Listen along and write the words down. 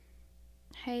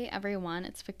Hey everyone,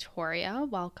 it's Victoria.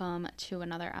 Welcome to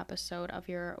another episode of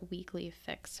your weekly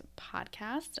Fix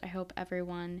podcast. I hope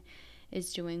everyone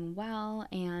is doing well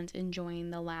and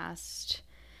enjoying the last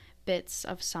bits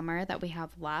of summer that we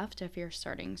have left. If you're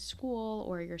starting school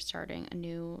or you're starting a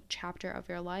new chapter of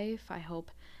your life, I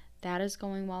hope that is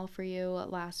going well for you.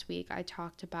 Last week I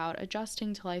talked about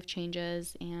adjusting to life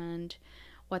changes and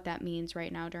what that means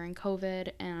right now during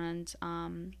COVID. And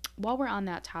while we're on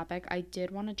that topic, I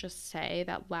did want to just say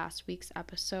that last week's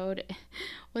episode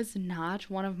was not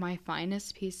one of my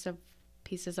finest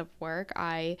pieces of work.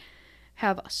 I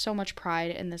have so much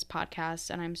pride in this podcast,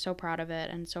 and I'm so proud of it,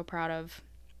 and so proud of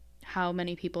how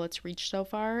many people it's reached so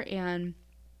far. And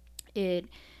it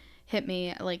hit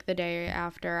me like the day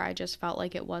after. I just felt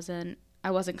like I wasn't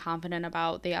confident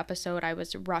about the episode. I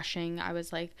was rushing. I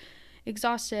was like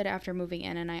exhausted after moving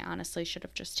in, and I honestly should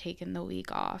have just taken the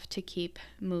week off to keep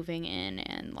moving in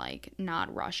and like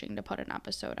not rushing to put an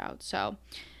episode out. So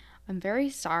I'm very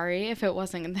sorry if it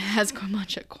wasn't as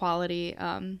much a quality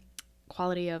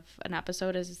of an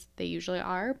episode as they usually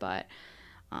are, but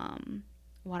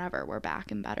whatever, we're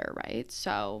back and better, right?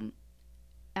 So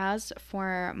as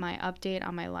for my update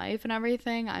on my life and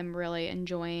everything, I'm really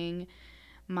enjoying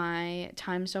my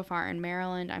time so far in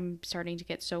Maryland. I'm starting to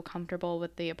get so comfortable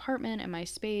with the apartment and my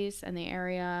space and the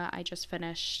area. I just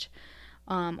finished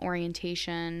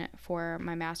orientation for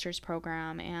my master's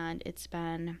program, and it's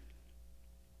been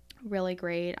really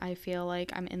great. I feel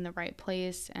like I'm in the right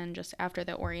place, and just after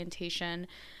the orientation,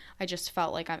 I just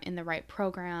felt like I'm in the right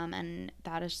program, and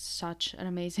that is such an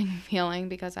amazing feeling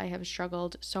because I have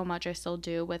struggled so much, I still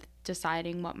do, with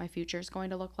deciding what my future is going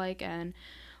to look like and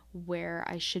where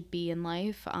I should be in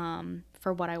life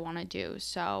for what I want to do.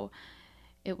 So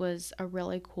it was a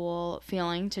really cool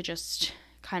feeling to just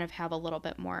kind of have a little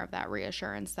bit more of that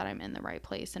reassurance that I'm in the right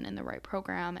place and in the right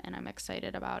program, and I'm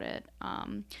excited about it.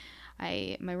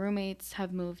 My roommates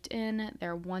have moved in.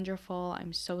 They're wonderful.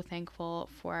 I'm so thankful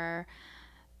for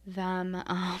them.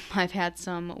 I've had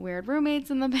some weird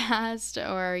roommates in the past,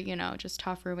 or just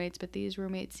tough roommates, but these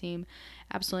roommates seem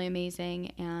absolutely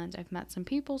amazing, and I've met some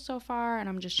people so far, and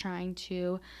I'm just trying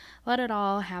to let it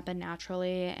all happen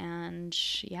naturally. And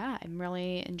yeah, I'm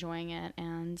really enjoying it.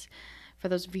 And for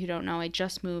those of you who don't know, I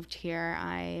just moved here.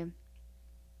 I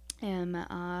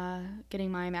am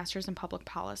getting my master's in public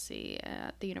policy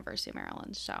at the University of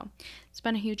Maryland, so it's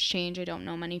been a huge change. I don't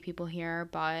know many people here,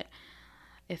 but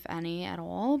if any at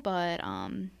all, but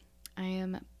I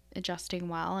am adjusting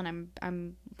well, and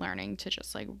I'm learning to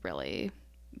just like really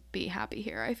be happy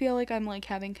here. I feel like I'm like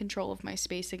having control of my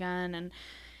space again, and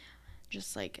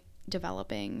just like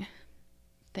developing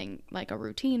like a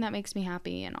routine that makes me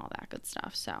happy and all that good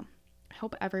stuff. So I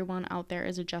hope everyone out there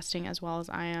is adjusting as well as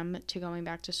I am to going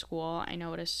back to school. I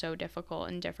know it is so difficult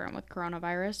and different with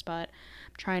coronavirus, but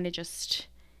I'm trying to just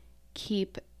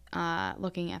keep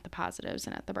looking at the positives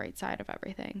and at the bright side of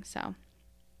everything. So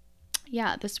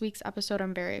yeah, this week's episode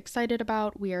I'm very excited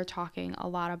about. We are talking a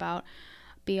lot about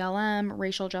BLM,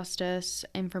 racial justice,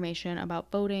 information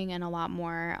about voting, and a lot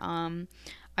more.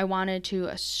 I wanted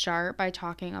to start by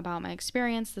talking about my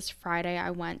experience. This Friday,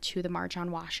 I went to the March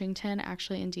on Washington,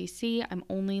 actually in DC. I'm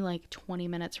only like 20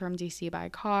 minutes from DC by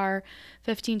car,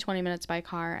 20 minutes by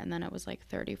car, and then it was like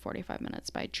 45 minutes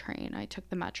by train. I took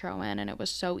the metro in, and it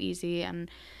was so easy, and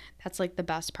that's like the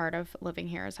best part of living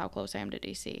here is how close I am to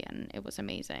DC, and it was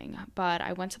amazing. But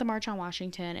I went to the March on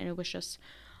Washington, and it was just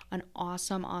an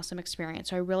awesome experience.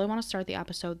 So I really want to start the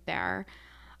episode there.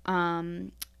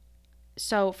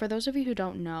 So for those of you who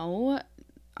don't know,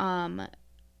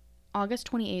 August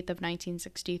 28th of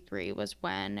 1963 was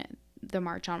when the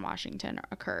March on Washington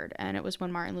occurred, and it was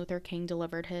when Martin Luther King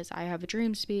delivered his I Have a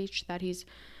Dream speech that he's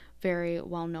very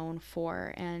well known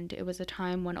for, and it was a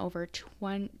time when over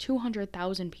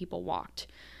 200,000 people walked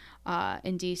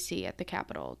in DC at the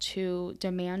Capitol to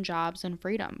demand jobs and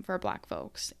freedom for Black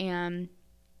folks. And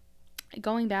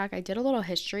going back, I did a little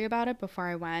history about it before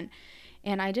I went,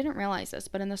 and I didn't realize this,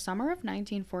 but in the summer of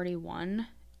 1941,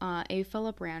 A.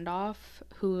 Philip Randolph,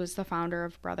 who was the founder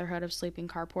of Brotherhood of Sleeping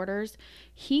Car Porters,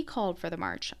 he called for the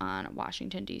March on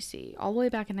Washington, D.C. all the way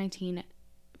back in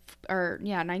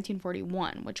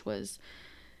 1941, which was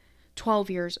 12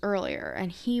 years earlier,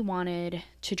 and he wanted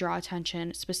to draw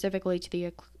attention specifically to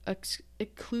the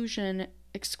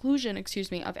exclusion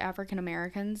of African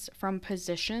Americans from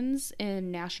positions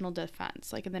in national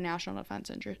defense, like in the national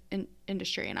defense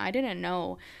industry. And I didn't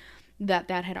know that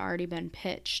had already been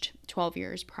pitched 12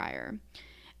 years prior.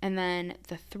 And then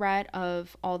the threat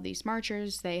of all these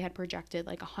marchers, they had projected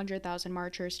like 100,000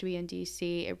 marchers to be in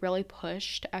DC. It really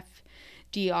pushed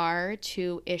DR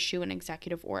to issue an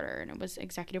executive order, and it was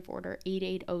Executive Order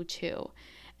 8802.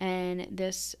 And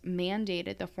this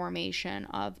mandated the formation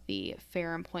of the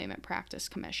Fair Employment Practice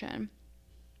Commission.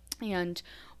 And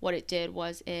what it did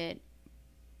was the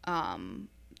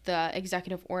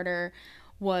executive order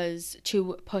was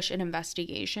to push an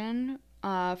investigation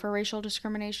for racial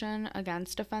discrimination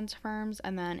against defense firms,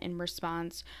 and then in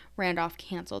response, Randolph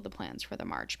canceled the plans for the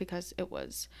march because it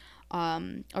was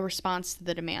a response to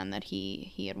the demand that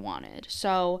he had wanted.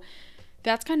 So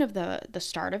that's kind of the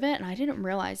start of it, and I didn't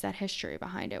realize that history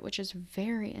behind it, which is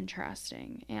very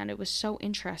interesting. And it was so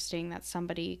interesting that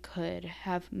somebody could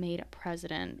have made a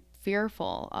president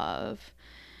fearful of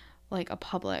like a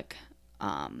public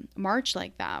march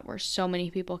like that, where so many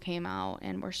people came out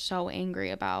and were so angry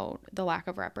about the lack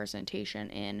of representation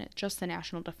in just the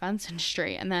national defense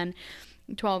industry. And then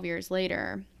 12 years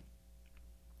later,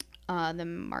 the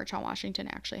March on Washington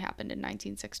actually happened in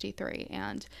 1963.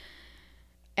 And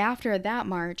after that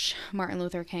march, Martin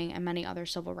Luther King and many other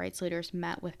civil rights leaders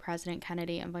met with President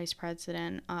Kennedy and Vice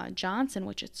President Johnson,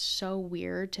 which it's so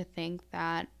weird to think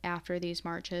that after these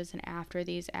marches and after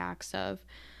these acts of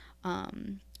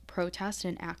protest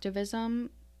and activism,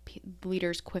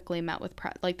 leaders quickly met with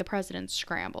the president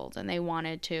scrambled and they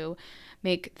wanted to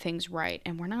make things right,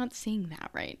 and we're not seeing that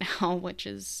right now, which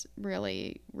is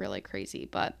really, really crazy.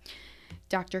 But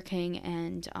Dr. King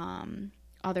and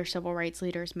other civil rights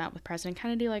leaders met with President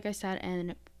Kennedy, like I said,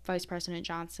 and Vice President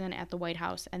Johnson at the White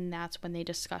House, and that's when they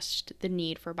discussed the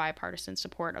need for bipartisan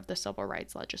support of the civil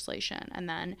rights legislation. And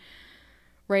then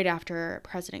right after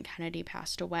President Kennedy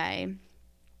passed away,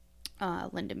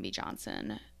 Lyndon B.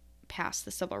 Johnson passed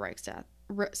the Civil Rights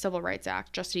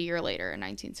Act just a year later in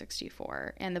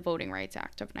 1964, and the Voting Rights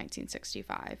Act of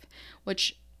 1965,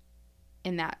 which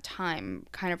in that time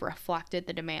kind of reflected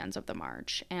the demands of the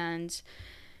march. And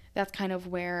that's kind of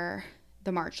where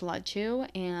the march led to.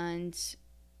 And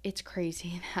it's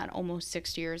crazy that almost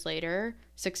 60 years later,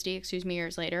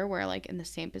 we're like in the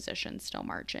same position, still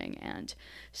marching and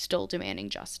still demanding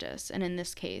justice. And in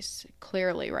this case,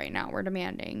 clearly right now, we're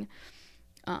demanding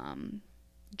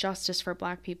justice for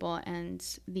Black people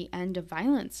and the end of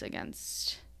violence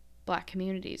against Black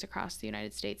communities across the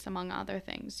United States, among other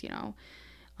things,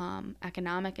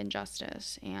 economic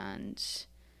injustice and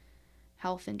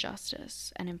health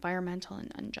injustice and environmental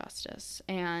injustice,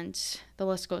 and the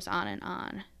list goes on and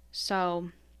on. So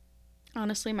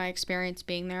honestly, my experience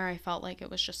being there, I felt like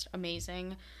it was just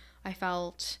amazing. I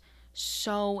felt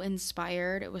so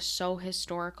inspired. It was so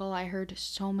historical. I heard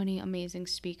so many amazing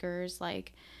speakers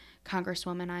like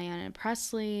Congresswoman Ayanna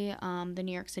Pressley, the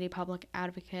New York City public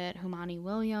advocate Humani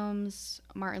Williams,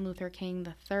 Martin Luther King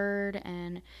III,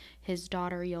 and his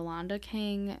daughter Yolanda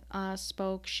King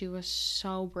spoke. She was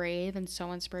so brave and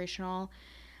so inspirational,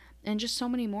 and just so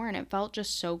many more. And it felt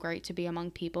just so great to be among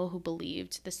people who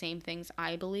believed the same things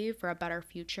I believe for a better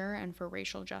future and for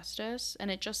racial justice.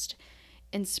 And it just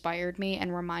inspired me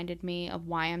and reminded me of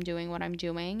why I'm doing what I'm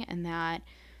doing, and that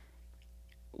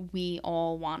we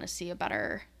all want to see a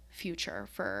better future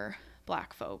for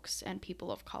Black folks and people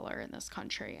of color in this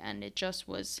country. And it just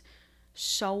was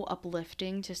so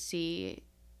uplifting to see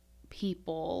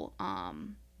people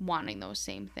wanting those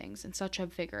same things in such a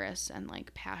vigorous and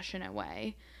like passionate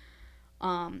way.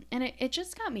 And it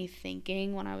just got me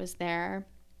thinking when I was there.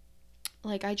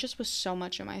 Like, I just was so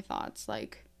much in my thoughts.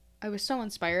 Like, I was so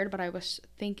inspired, but I was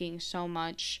thinking so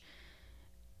much.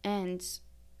 And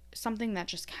something that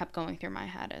just kept going through my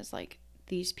head is like,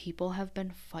 these people have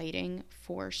been fighting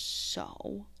for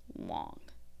so long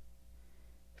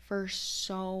for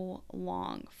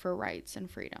rights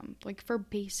and freedom, like for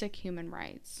basic human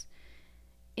rights.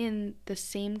 In the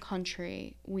same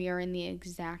country, we are in the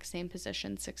exact same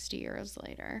position 60 years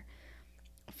later,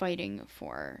 fighting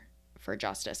for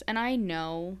justice. And I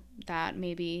know that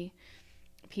maybe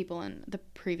people in the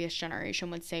previous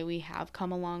generation would say we have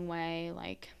come a long way,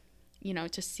 like,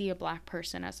 to see a Black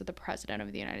person as the president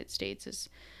of the United States is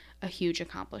a huge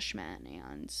accomplishment,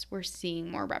 and we're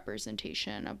seeing more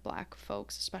representation of Black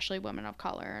folks, especially women of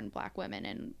color and Black women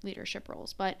in leadership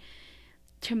roles. But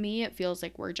to me, it feels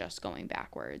like we're just going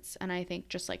backwards. And I think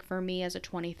just like for me as a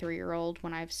 23-year-old,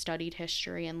 when I've studied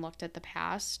history and looked at the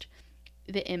past,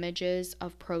 the images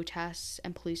of protests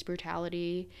and police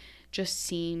brutality just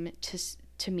seem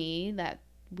to me that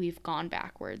we've gone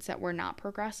backwards, that we're not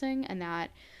progressing, and that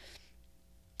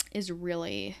is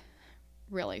really,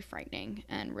 really frightening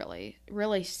and really,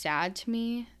 really sad to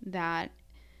me that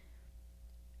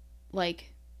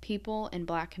like people in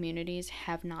Black communities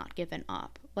have not given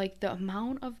up. Like, the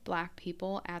amount of Black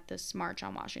people at this March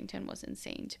on Washington was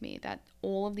insane to me, that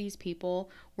all of these people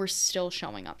were still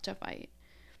showing up to fight.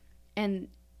 And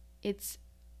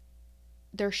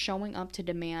they're showing up to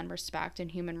demand respect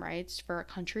and human rights for a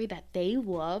country that they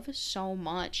love so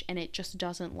much, and it just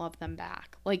doesn't love them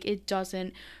back. Like, it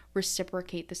doesn't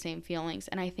reciprocate the same feelings.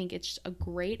 And I think it's a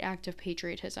great act of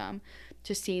patriotism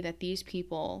to see that these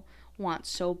people want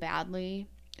so badly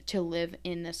to live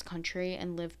in this country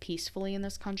and live peacefully in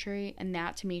this country. And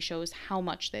that to me shows how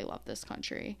much they love this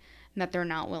country, and that they're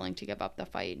not willing to give up the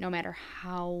fight no matter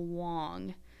how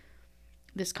long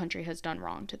this country has done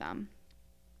wrong to them.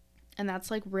 And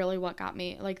that's like really what got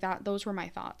me, like, that those were my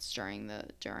thoughts during the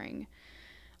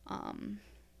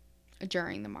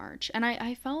march. And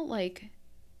I felt like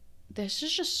this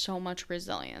is just so much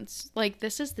resilience. Like,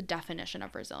 this is the definition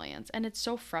of resilience. And it's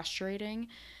so frustrating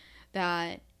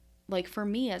that, like, for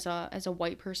me as a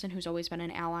white person who's always been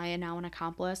an ally and now an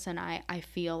accomplice, and I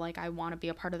feel like I want to be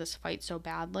a part of this fight so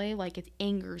badly, like, it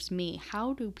angers me.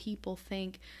 How do people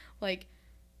think, like,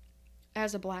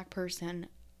 as a Black person,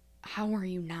 how are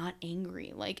you not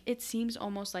angry? Like, it seems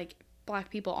almost like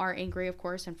Black people are angry, of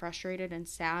course, and frustrated and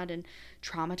sad and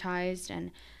traumatized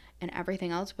and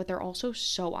everything else, but they're also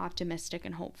so optimistic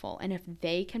and hopeful. And if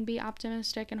they can be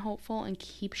optimistic and hopeful and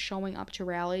keep showing up to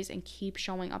rallies and keep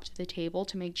showing up to the table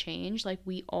to make change, like,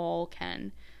 we all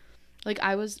can. Like,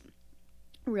 I was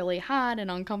really hot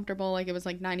and uncomfortable. Like, it was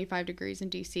like 95 degrees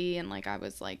in DC, and like I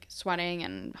was like sweating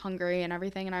and hungry and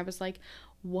everything, and I was like,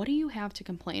 what do you have to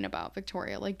complain about,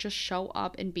 Victoria? Like, just show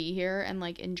up and be here and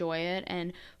like enjoy it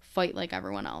and fight like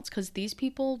everyone else, because these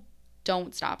people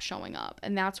don't stop showing up.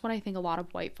 And that's what I think a lot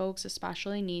of white folks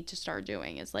especially need to start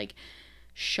doing, is like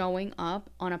showing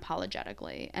up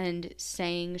unapologetically and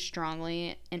saying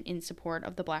strongly and in support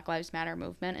of the Black Lives Matter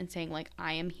movement, and saying, like,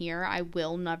 I am here. I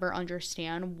will never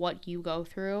understand what you go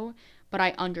through, but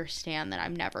I understand that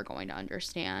I'm never going to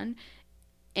understand,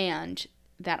 and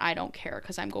that I don't care,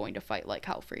 because I'm going to fight like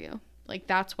hell for you. Like,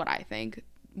 that's what I think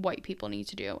white people need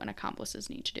to do and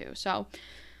accomplices need to do. So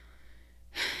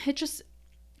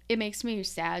it makes me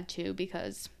sad too,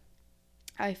 because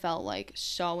I felt like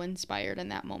so inspired in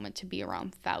that moment to be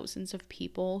around thousands of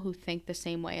people who think the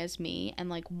same way as me and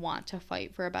like want to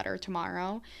fight for a better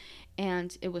tomorrow.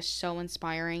 And it was so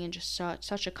inspiring and just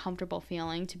such a comfortable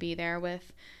feeling to be there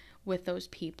with those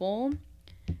people.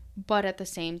 But at the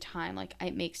same time, like,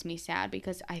 it makes me sad,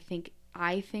 because I think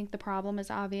the problem is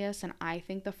obvious, and I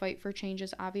think the fight for change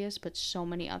is obvious, but so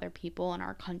many other people in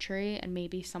our country, and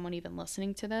maybe someone even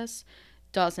listening to this,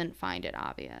 doesn't find it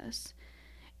obvious.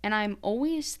 And I'm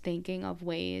always thinking of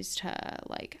ways to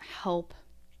like help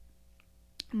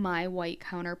my white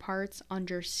counterparts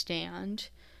understand.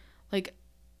 Like,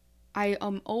 I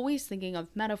am always thinking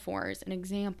of metaphors and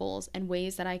examples and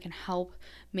ways that I can help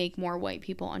make more white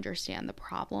people understand the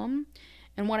problem.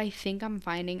 And what I think I'm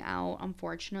finding out,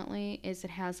 unfortunately, is it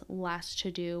has less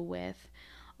to do with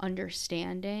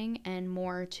understanding and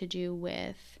more to do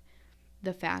with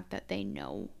the fact that they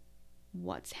know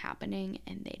what's happening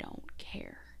and they don't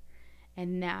care.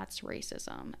 And that's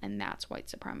racism, and that's white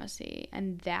supremacy,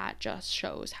 and that just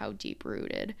shows how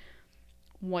deep-rooted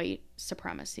white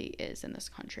supremacy is in this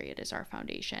country. It is our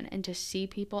foundation. And to see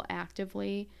people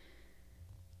actively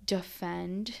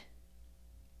defend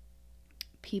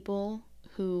people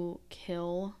who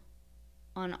kill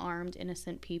unarmed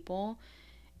innocent people,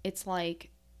 it's like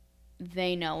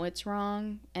they know it's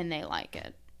wrong and they like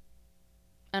it.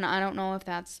 And I don't know if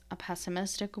that's a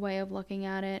pessimistic way of looking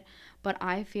at it, but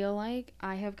I feel like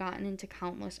I have gotten into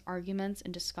countless arguments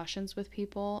and discussions with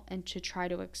people, and to try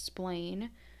to explain,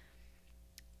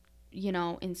 you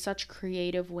know, in such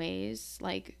creative ways.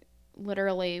 Like,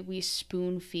 literally, we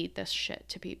spoon feed this shit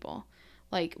to people.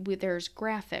 Like, there's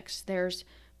graphics, there's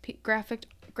graphic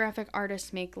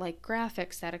artists make like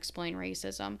graphics that explain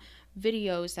racism,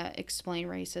 videos that explain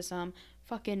racism,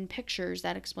 fucking pictures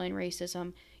that explain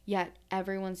racism. Yet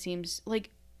everyone seems like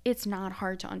it's not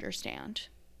hard to understand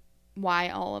why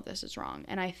all of this is wrong.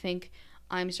 And I think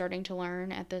I'm starting to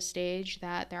learn at this stage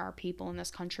that there are people in this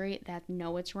country that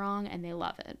know it's wrong and they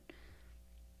love it.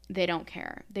 They don't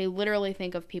care. They literally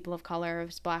think of people of color,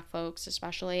 as Black folks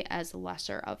especially, as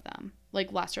lesser of them,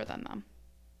 like lesser than them.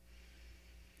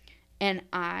 And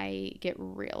I get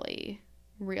really,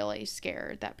 really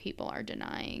scared that people are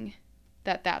denying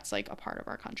that that's like a part of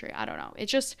our country. I don't know.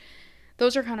 It's just,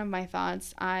 those are kind of my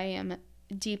thoughts. I am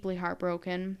deeply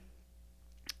heartbroken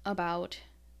about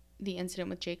the incident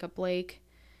with Jacob Blake.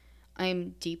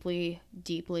 I'm deeply,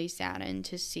 deeply saddened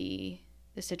to see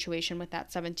the situation with that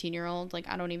 17-year-old. Like,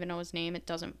 I don't even know his name. It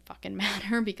doesn't fucking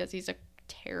matter, because he's a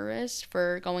terrorist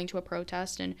for going to a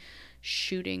protest and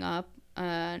shooting up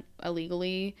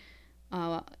illegally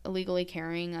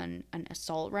carrying an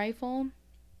assault rifle.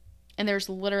 And there's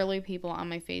literally people on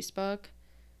my Facebook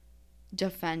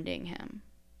defending him.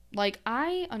 Like,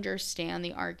 I understand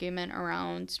the argument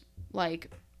around,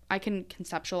 like, I can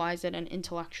conceptualize it and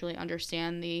intellectually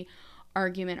understand the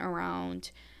argument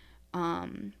around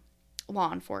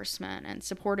law enforcement and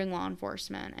supporting law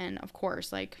enforcement. And of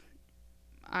course, like,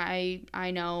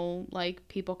 I know, like,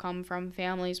 people come from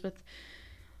families with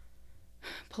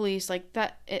police, like,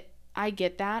 I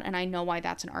get that, and I know why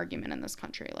that's an argument in this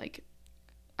country. Like,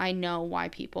 I know why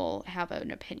people have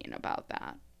an opinion about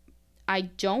that. I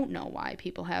don't know why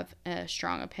people have a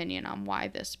strong opinion on why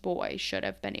this boy should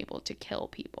have been able to kill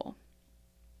people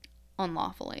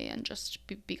unlawfully and just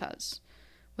because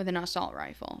with an assault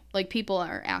rifle. Like, people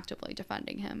are actively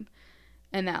defending him,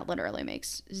 and that literally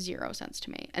makes zero sense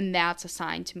to me. And that's a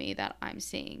sign to me that I'm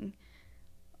seeing,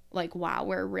 like, wow,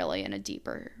 we're really in a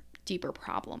deeper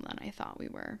problem than I thought we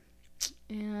were.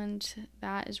 And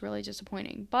that is really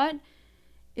disappointing. But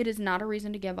it is not a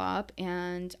reason to give up.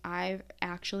 And I've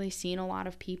actually seen a lot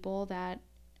of people that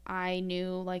I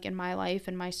knew, like, in my life,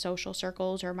 in my social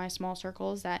circles or my small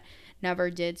circles, that never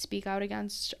did speak out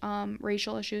against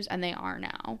racial issues, and they are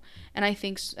now. And I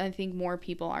think more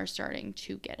people are starting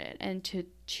to get it and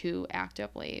to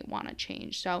actively want to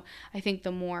change. So I think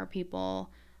the more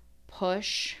people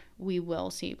push, we will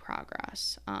see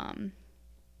progress.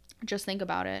 Just think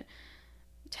about it.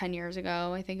 10 years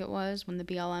ago, I think it was, when the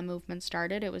BLM movement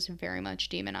started, it was very much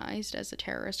demonized as a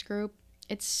terrorist group.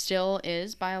 It still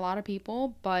is by a lot of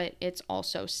people, but it's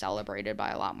also celebrated by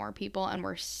a lot more people, and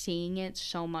we're seeing it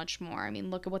so much more. I mean,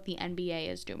 look at what the NBA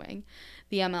is doing,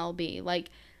 the MLB. Like,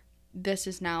 this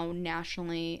is now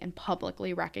nationally and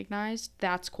publicly recognized.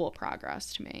 That's cool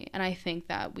progress to me. And I think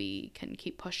that we can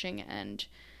keep pushing and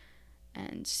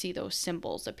see those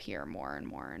symbols appear more and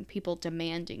more, and people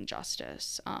demanding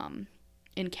justice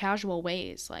in casual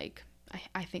ways. Like,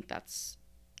 I think that's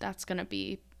going to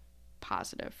be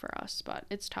positive for us, but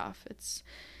it's tough. It's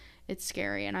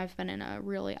scary, and I've been in a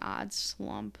really odd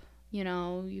slump. You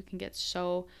know, you can get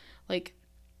so, like,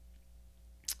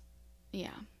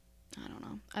 yeah, I don't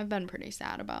know. I've been pretty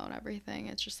sad about everything.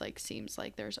 It's just, like, seems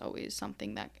like there's always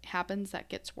something that happens that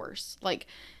gets worse. Like,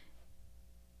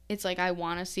 it's like I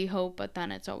want to see hope, but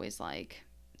then it's always like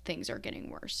things are getting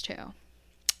worse too.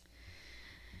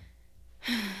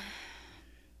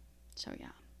 So yeah.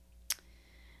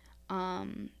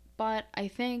 But I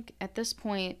think at this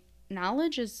point,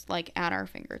 knowledge is, like, at our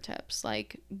fingertips.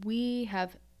 Like, we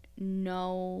have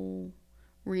no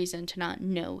reason to not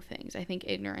know things. I think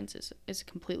ignorance is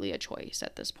completely a choice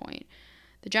at this point.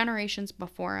 The generations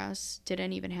before us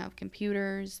didn't even have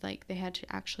computers. Like, they had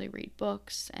to actually read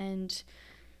books and,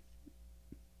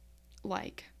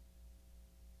 like,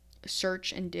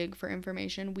 search and dig for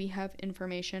information. We have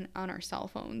information on our cell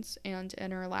phones and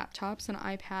in our laptops and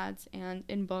iPads and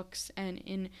in books, and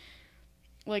in,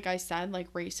 like I said,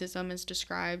 like, racism is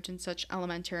described in such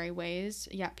elementary ways,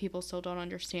 yet people still don't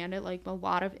understand it. Like, a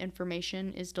lot of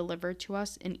information is delivered to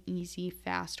us in easy,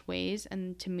 fast ways,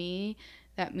 and to me,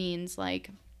 that means, like,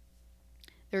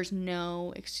 there's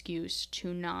no excuse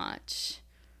to not,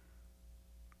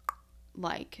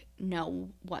 like, know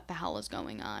what the hell is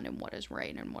going on and what is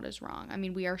right and what is wrong. I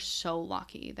mean, we are so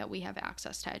lucky that we have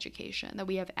access to education, that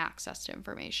we have access to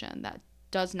information that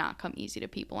does not come easy to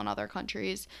people in other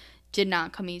countries, did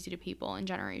not come easy to people in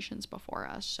generations before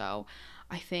us. So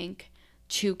I think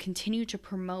to continue to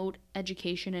promote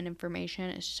education and information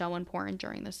is so important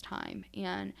during this time,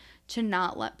 and to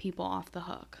not let people off the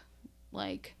hook.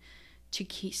 Like, to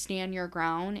stand your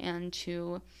ground and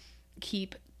to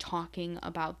keep talking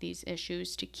about these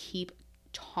issues, to keep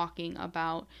talking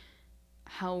about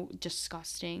how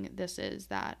disgusting this is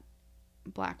that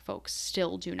Black folks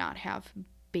still do not have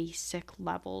basic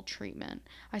level treatment.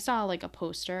 I saw, like, a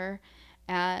poster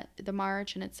at the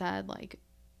march, and it said, like,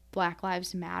 Black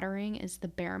Lives Mattering is the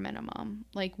bare minimum.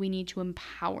 Like, we need to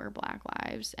empower Black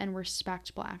lives and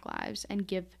respect Black lives and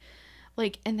give,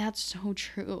 like, and that's so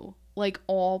true. Like,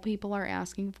 all people are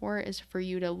asking for is for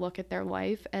you to look at their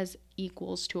life as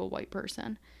equals to a white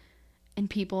person. And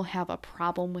people have a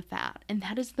problem with that. And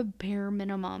that is the bare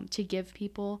minimum, to give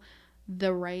people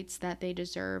the rights that they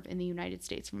deserve in the United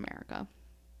States of America.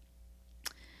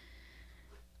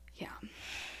 Yeah.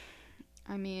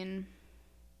 I mean,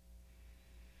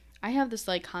 I have this,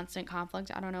 like, constant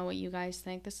conflict. I don't know what you guys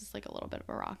think. This is, like, a little bit of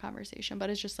a raw conversation, but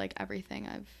it's just, like, everything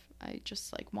I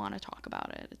just, like, want to talk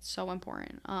about it. It's so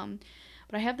important.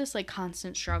 But I have this, like,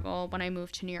 constant struggle when I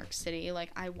moved to New York City. Like,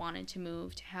 I wanted to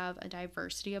move to have a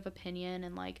diversity of opinion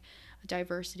and, like, a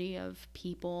diversity of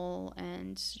people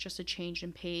and just a change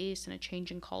in pace and a change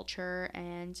in culture.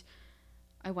 And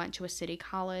I went to a city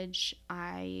college.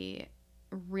 I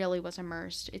really was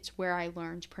immersed. It's where I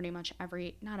learned pretty much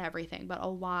not everything, but a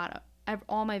lot of,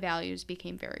 all my values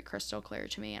became very crystal clear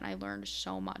to me, and I learned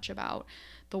so much about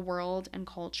the world and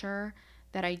culture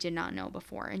that I did not know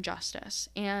before, and justice.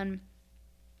 And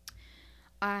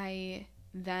I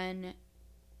then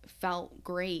felt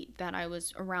great that I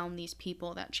was around these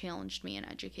people that challenged me and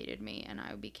educated me, and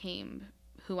I became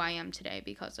who I am today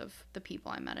because of the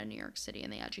people I met in New York City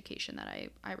and the education that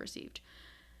I received.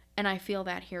 And I feel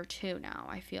that here too now.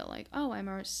 I feel like, oh,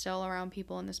 I'm still around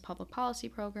people in this public policy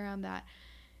program that,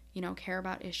 you know, care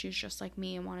about issues just like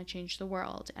me and want to change the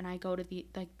world. And I go to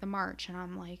the march, and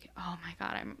I'm like, oh my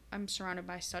God, I'm surrounded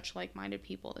by such like-minded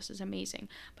people. This is amazing.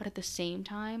 But at the same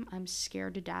time, I'm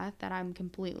scared to death that I'm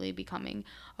completely becoming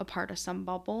a part of some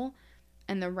bubble,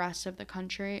 and the rest of the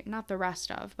country, not the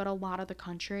rest of, but a lot of the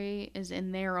country is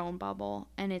in their own bubble,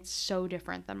 and it's so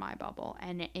different than my bubble.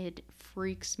 And it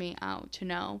freaks me out to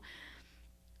know,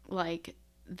 like,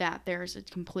 that there's a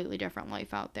completely different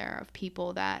life out there of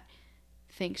people that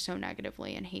think so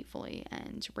negatively and hatefully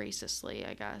and racistly,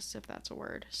 I guess, if that's a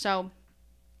word. So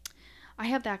I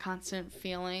have that constant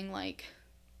feeling, like,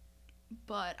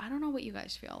 but I don't know what you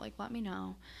guys feel. Like, let me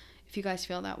know if you guys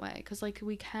feel that way, because, like,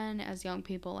 we can, as young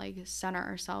people, like, center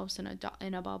ourselves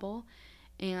in a bubble,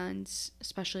 and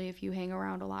especially if you hang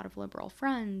around a lot of liberal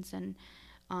friends and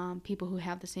people who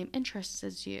have the same interests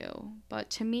as you. But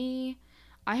to me,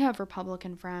 I have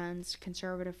Republican friends,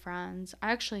 conservative friends.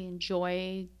 I actually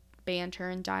enjoy banter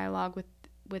and dialogue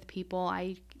with people.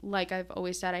 Like I've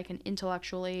always said, I can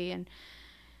intellectually and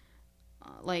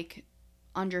like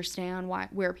understand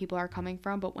where people are coming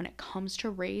from, but when it comes to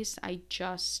race, I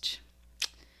just,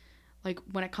 like,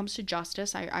 when it comes to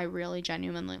justice, I really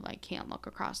genuinely, like, can't look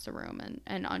across the room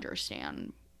and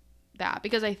understand that,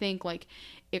 because I think, like,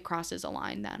 it crosses a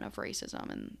line then of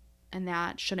racism, and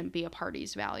that shouldn't be a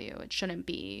party's value. It shouldn't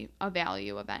be a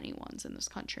value of anyone's in this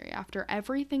country. After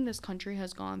everything this country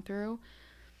has gone through,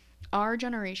 our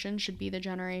generation should be the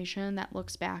generation that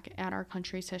looks back at our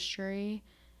country's history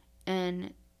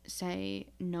and say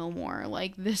no more.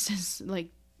 Like, this is,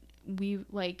 like,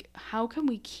 how can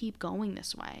we keep going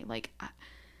this way? Like,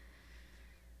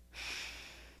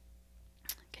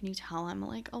 can you tell I'm,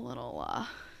 like, a little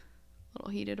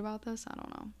heated about this? I don't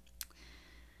know.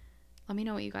 Let me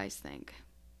know what you guys think,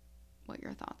 what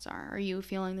your thoughts are. Are you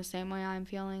feeling the same way I'm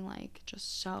feeling, like,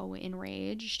 just so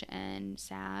enraged and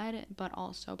sad, but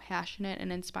also passionate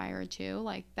and inspired too?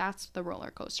 Like, that's the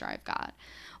roller coaster I've got.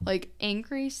 Like,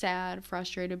 angry, sad,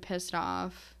 frustrated, pissed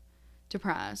off,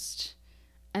 depressed,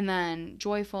 and then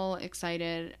joyful,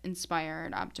 excited,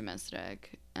 inspired,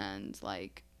 optimistic, and,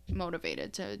 like,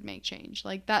 motivated to make change.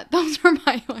 Like, those are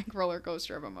my, like, roller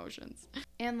coaster of emotions.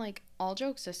 And, like, all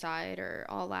jokes aside, or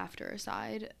all laughter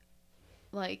aside,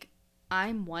 like,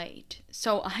 I'm white,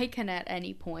 so I can at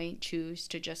any point choose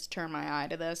to just turn my eye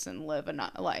to this and live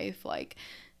a life, like,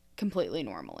 completely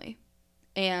normally.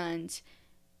 And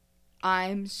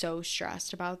I'm so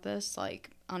stressed about this, like,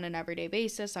 on an everyday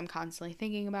basis. I'm constantly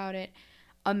thinking about it.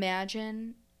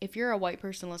 Imagine, if you're a white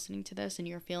person listening to this and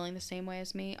you're feeling the same way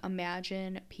as me,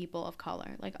 imagine people of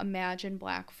color. Like, imagine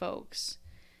Black folks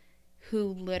who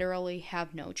literally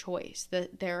have no choice.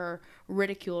 That they're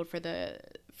ridiculed for the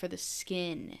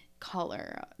skin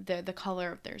color, the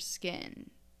color of their skin,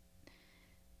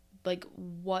 like,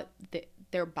 what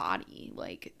their body,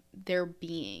 like, their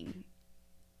being.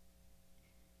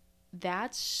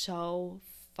 That's so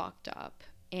fucked up.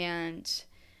 And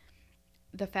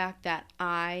the fact that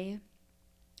I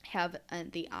have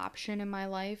the option in my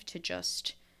life to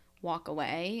just walk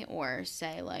away or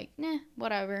say, like, nah,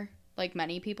 whatever, like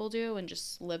many people do, and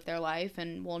just live their life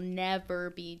and will never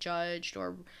be judged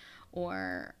or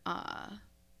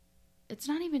it's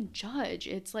not even judge.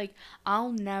 It's like,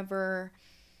 I'll never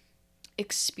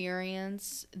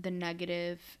experience the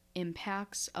negative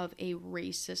impacts of a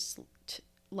racist,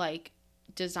 like,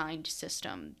 designed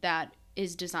system that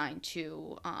is designed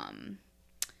to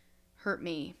hurt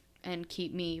me and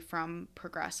keep me from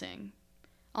progressing.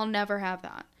 I'll never have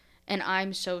that. And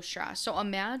I'm so stressed. So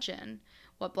imagine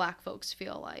what Black folks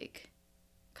feel like.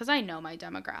 Because I know my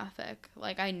demographic.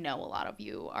 Like, I know a lot of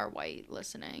you are white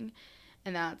listening.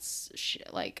 And that's,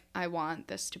 like, I want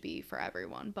this to be for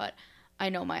everyone. But I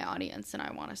know my audience, and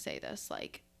I want to say this.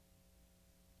 Like,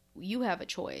 you have a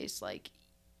choice. Like,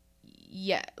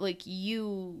 yeah, like,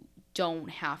 you don't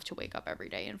have to wake up every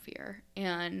day in fear.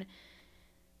 And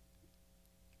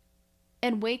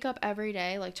wake up every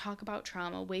day, like, talk about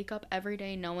trauma. Wake up every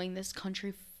day knowing this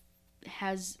country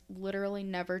has literally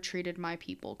never treated my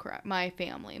people correct, my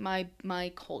family,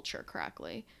 my culture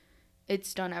correctly.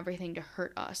 It's done everything to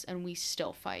hurt us, and we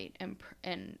still fight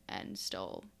and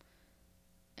still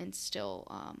and still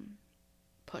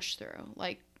push through.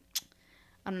 Like,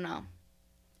 I don't know.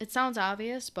 It sounds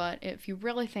obvious, but if you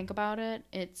really think about it,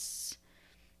 it's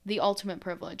the ultimate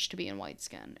privilege to be in white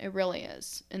skin. It really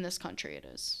is. In this country, it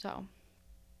is. So,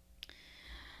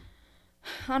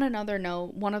 on another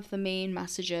note, one of the main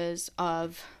messages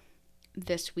of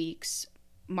this week's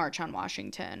March on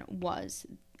Washington was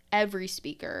every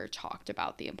speaker talked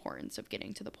about the importance of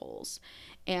getting to the polls.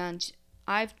 And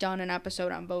I've done an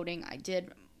episode on voting. I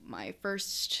did my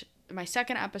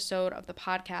second episode of the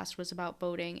podcast was about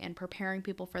voting and preparing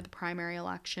people for the primary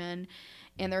election.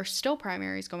 And there's still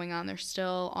primaries going on. There's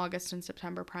still August and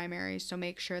September primaries. So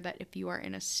make sure that if you are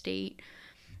in a state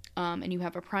and you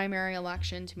have a primary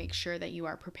election, to make sure that you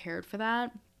are prepared for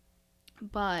that.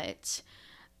 But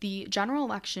the general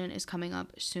election is coming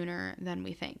up sooner than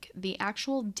we think. The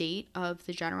actual date of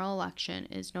the general election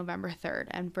is November 3rd.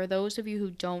 And for those of you who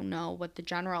don't know what the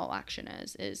general election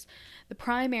is the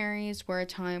primaries were a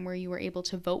time where you were able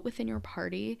to vote within your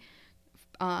party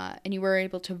and you were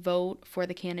able to vote for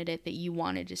the candidate that you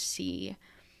wanted to see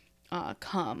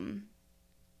come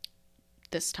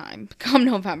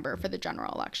November for the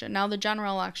general election. Now, the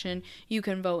general election, you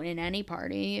can vote in any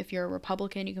party. If you're a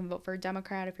Republican, you can vote for a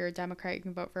Democrat. If you're a Democrat, you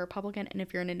can vote for a Republican. And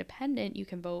if you're an independent, you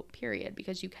can vote, period,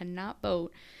 because you cannot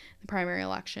vote the primary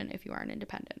election if you are an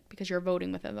independent, because you're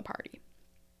voting within the party.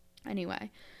 Anyway,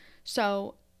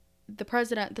 so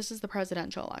this is the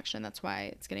presidential election. That's why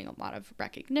it's getting a lot of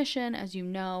recognition. As you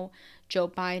know, Joe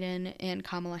Biden and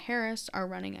Kamala Harris are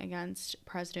running against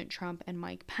President Trump and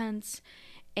Mike Pence.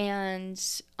 And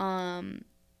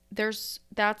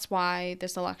that's why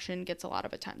this election gets a lot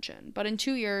of attention. But in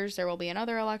 2 years, there will be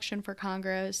another election for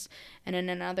Congress, and in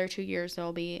another 2 years, there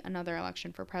will be another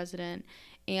election for president.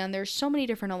 And there's so many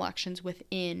different elections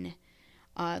within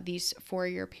these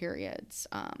 4-year periods.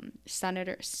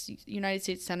 United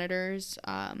States senators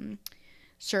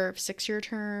serve 6-year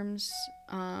terms.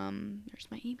 There's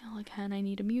my email again. I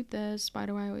need to mute this. Why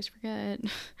do I always forget?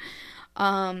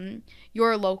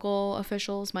 Your local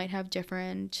officials might have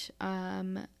different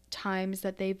times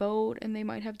that they vote, and they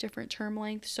might have different term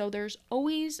lengths. So there's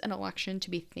always an election to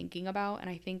be thinking about, and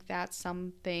I think that's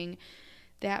something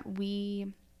that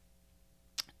we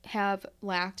have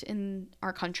lacked in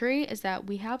our country, is that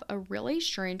we have a really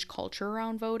strange culture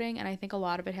around voting, and I think a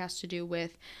lot of it has to do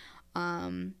with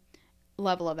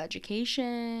level of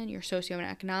education, your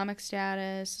socioeconomic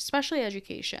status, especially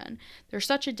education. There's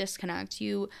such a disconnect.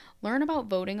 You learn about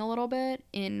voting a little bit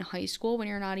in high school when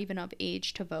you're not even of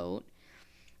age to vote.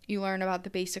 You learn about the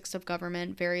basics of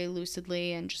government very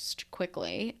lucidly and just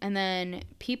quickly. And then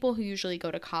people who usually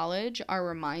go to college are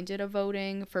reminded of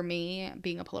voting. For me,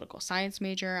 being a political science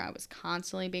major, I was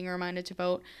constantly being reminded to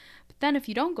vote. But then if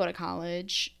you don't go to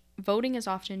college, voting is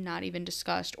often not even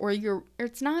discussed, or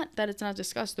it's not that it's not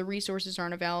discussed, the resources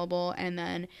aren't available, and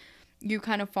then you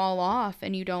kind of fall off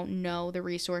and you don't know the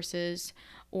resources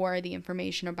or the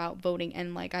information about voting.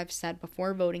 And like I've said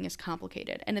before, voting is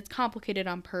complicated, and it's complicated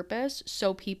on purpose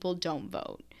so people don't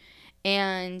vote.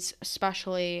 And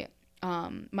especially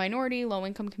minority,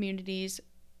 low-income communities,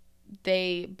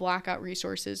 they block out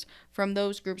resources from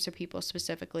those groups of people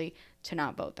specifically to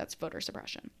not vote. That's voter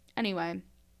suppression. Anyway,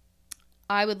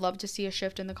 I would love to see a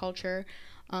shift in the culture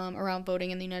around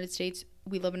voting in the United States.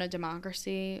 We live in a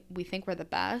democracy. We think we're the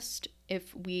best.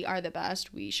 If we are the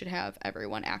best, we should have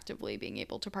everyone actively being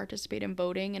able to participate in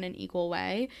voting in an equal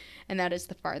way. And that is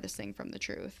the farthest thing from the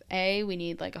truth. A, we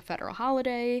need like a federal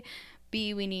holiday.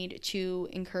 B, we need to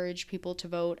encourage people to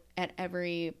vote at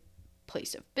every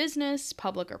place of business,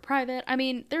 public or private. I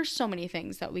mean, there's so many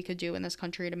things that we could do in this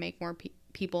country to make more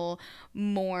people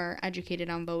more educated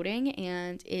on voting.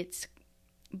 And it's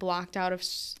blocked out of,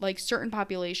 like, certain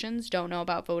populations don't know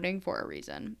about voting for a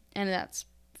reason, and that's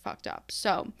fucked up.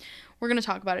 So we're going to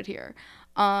talk about it here.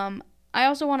 I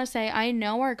also want to say, I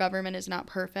know our government is not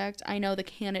perfect. I know the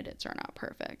candidates are not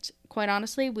perfect. Quite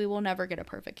honestly, we will never get a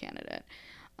perfect candidate.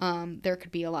 There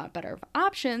could be a lot better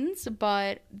options,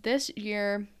 but this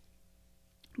year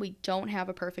we don't have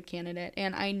a perfect candidate,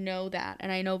 and I know that,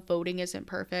 and I know voting isn't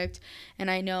perfect,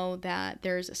 and I know that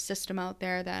there's a system out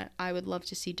there that I would love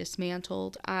to see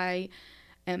dismantled. I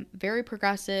am very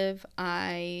progressive.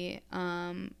 I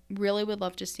really would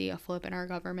love to see a flip in our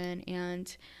government,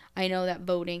 and I know that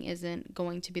voting isn't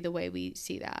going to be the way we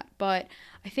see that, but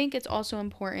I think it's also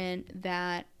important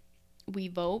that we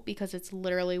vote, because it's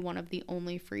literally one of the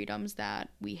only freedoms that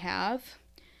we have.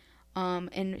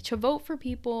 And to vote for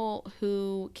people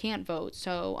who can't vote,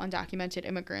 so undocumented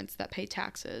immigrants that pay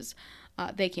taxes,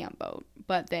 they can't vote,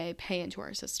 but they pay into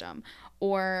our system,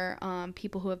 or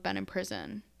people who have been in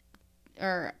prison,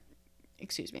 or,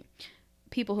 excuse me,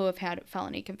 people who have had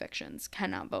felony convictions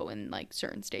cannot vote in like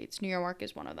certain states. New York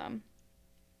is one of them.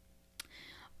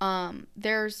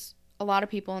 There's a lot of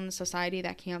people in the society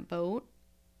that can't vote.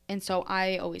 And so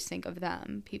I always think of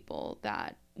them, people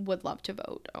that would love to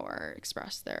vote or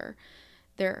express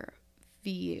their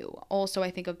view. Also,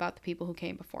 I think about the people who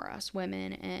came before us.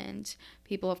 Women and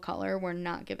people of color were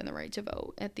not given the right to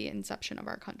vote at the inception of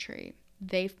our country.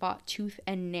 They fought tooth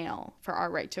and nail for our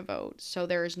right to vote, so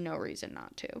there is no reason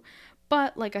not to.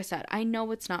 But like I said, I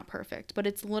know it's not perfect, but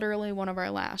it's literally one of our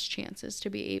last chances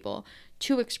to be able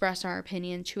to express our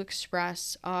opinion, to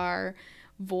express our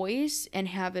voice, and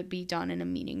have it be done in a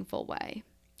meaningful way.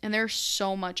 And there's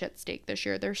so much at stake this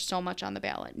year. There's so much on the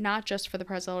ballot, not just for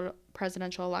the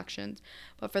presidential elections,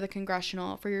 but for the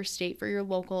congressional, for your state, for your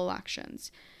local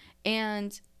elections.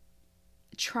 And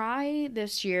try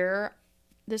this year,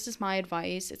 this is my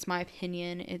advice, it's my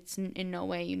opinion, it's in no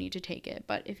way you need to take it,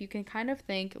 but if you can kind of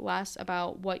think less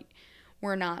about what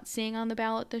we're not seeing on the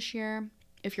ballot this year,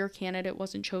 if your candidate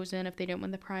wasn't chosen, if they didn't win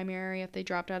the primary, if they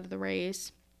dropped out of the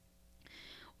race,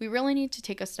 we really need to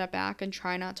take a step back and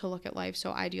try not to look at life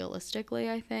so idealistically,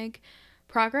 I think.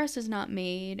 Progress is not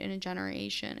made in a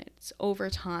generation, it's over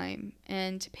time,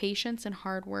 and patience and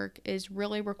hard work is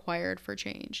really required for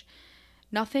change.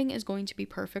 Nothing is going to be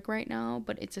perfect right now,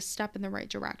 but it's a step in the right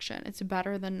direction. It's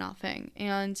better than nothing.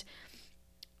 And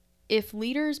if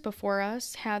leaders before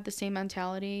us had the same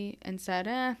mentality and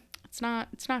said, it's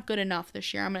not good enough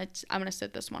this year, I'm gonna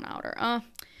sit this one out, or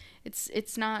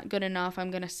it's not good enough,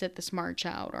 I'm gonna sit this march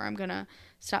out, or I'm gonna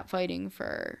stop fighting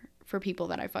for people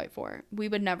that I fight for, we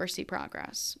would never see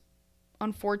progress.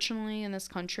 Unfortunately, in this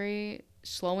country,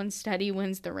 slow and steady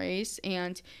wins the race,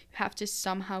 and you have to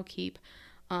somehow keep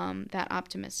that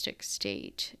optimistic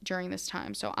state during this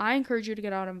time. So I encourage you to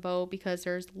get out and vote, because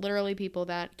there's literally people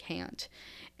that can't.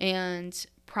 And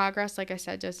progress, like I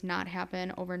said, does not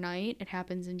happen overnight. It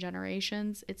happens in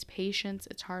generations. It's patience,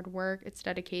 it's hard work, it's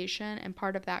dedication, and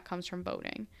part of that comes from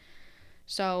voting.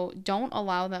 So don't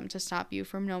allow them to stop you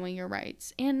from knowing your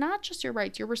rights, and not just your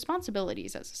rights, your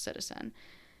responsibilities as a citizen.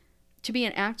 To be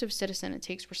an active citizen, it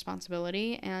takes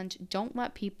responsibility, and don't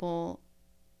let people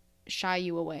shy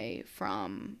you away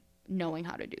from knowing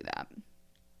how to do that.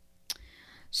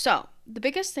 So the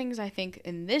biggest things I think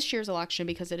in this year's election,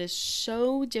 because it is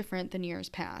so different than years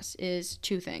past, is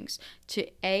two things: to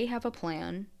A, have a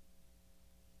plan,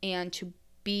 and to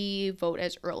B, vote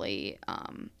as early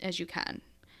as you can,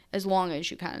 as long as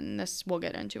you can. This we'll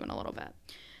get into in a little bit.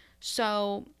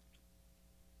 So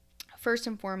first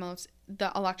and foremost,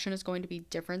 the election is going to be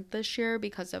different this year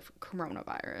because of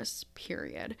coronavirus,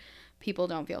 period. People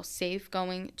don't feel safe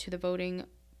going to the voting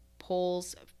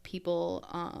polls. People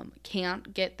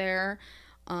can't get there.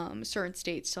 Certain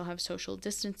states still have social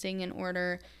distancing in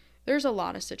order. There's a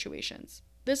lot of situations.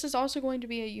 This is also going to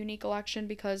be a unique election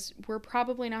because we're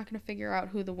probably not going to figure out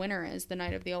who the winner is the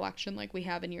night of the election like we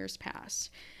have in years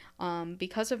past.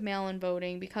 Because of mail-in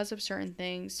voting, because of certain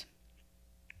things,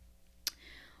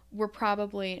 we're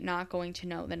probably not going to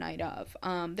know the night of.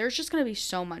 There's just going to be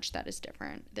so much that is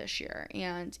different this year,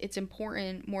 and it's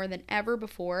important more than ever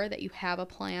before that you have a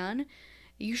plan.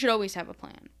 You should always have a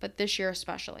plan, but this year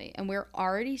especially. And we're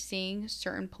already seeing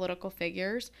certain political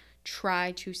figures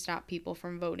try to stop people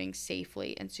from voting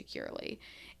safely and securely,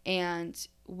 and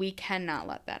we cannot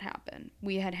let that happen.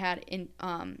 We had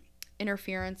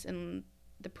interference in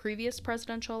the previous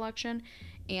presidential election,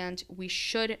 and we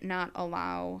should not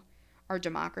allow our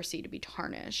democracy to be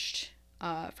tarnished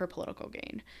for political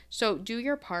gain. So do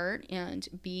your part and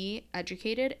be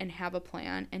educated and have a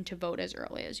plan, and to vote as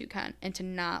early as you can, and to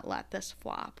not let this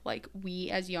flop. Like,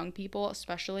 we as young people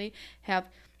especially have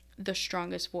the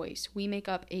strongest voice. We make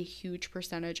up a huge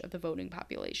percentage of the voting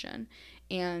population,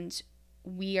 and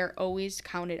we are always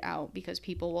counted out because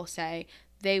people will say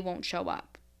they won't show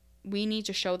up. We need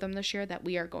to show them this year that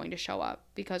we are going to show up,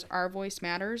 because our voice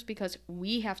matters, because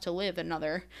we have to live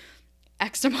another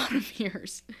X amount of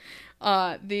years.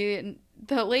 The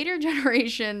later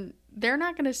generation, they're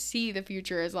not going to see the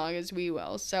future as long as we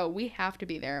will. So we have to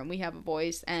be there, and we have a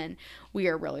voice, and we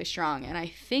are really strong. And I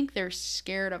think they're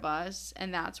scared of us,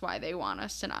 and that's why they want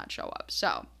us to not show up.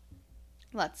 So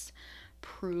let's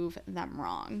prove them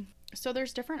wrong. So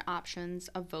there's different options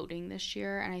of voting this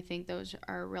year, and I think those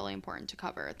are really important to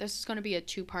cover. This is going to be a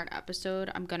two-part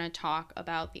episode. I'm going to talk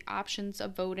about the options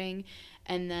of voting,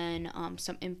 and then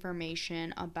some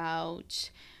information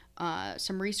about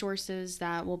some resources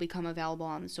that will become available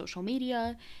on social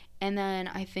media. And then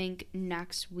I think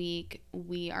next week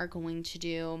we are going to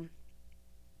do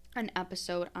an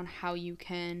episode on how you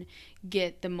can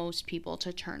get the most people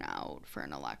to turn out for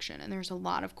an election. And there's a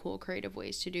lot of cool creative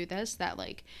ways to do this that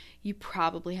like you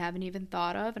probably haven't even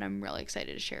thought of, and I'm really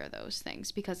excited to share those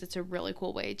things because it's a really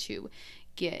cool way to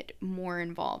get more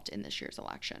involved in this year's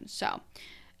election. So,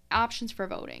 options for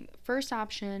voting. First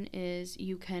option is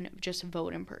you can just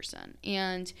vote in person.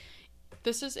 And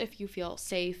this is if you feel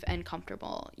safe and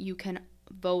comfortable. You can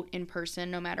vote in person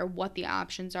no matter what the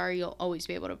options are. You'll always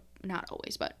be able to, not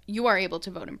always, but you are able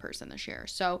to vote in person this year.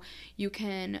 So you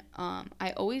can,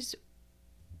 I always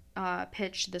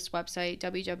pitch this website,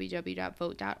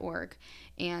 www.vote.org.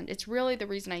 And it's really the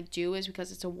reason I do is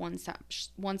because it's a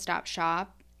one-stop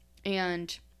shop.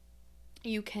 And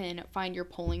you can find your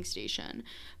polling station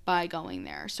by going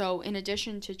there. So in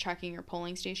addition to checking your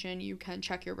polling station, you can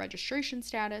check your registration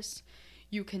status.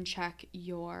 You can check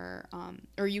your,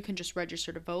 or you can just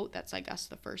register to vote. That's, I guess,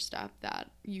 the first step, that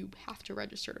you have to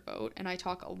register to vote. And I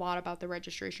talk a lot about the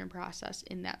registration process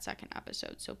in that second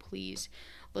episode. So please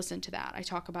listen to that. I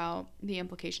talk about the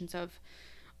implications of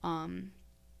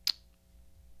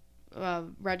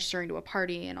registering to a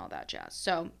party and all that jazz.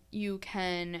 So you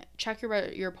can check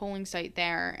your polling site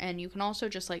there. And you can also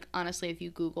just, like, honestly, if you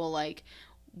Google, like,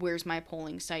 where's my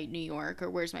polling site New York, or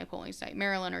where's my polling site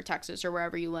Maryland or Texas or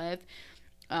wherever you live,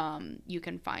 you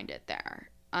can find it there.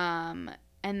 And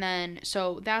then,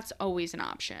 so that's always an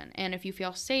option. And if you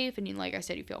feel safe and you, like I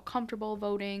said, you feel comfortable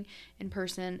voting in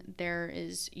person, there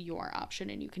is your option,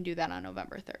 and you can do that on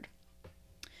November 3rd.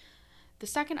 The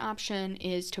second option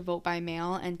is to vote by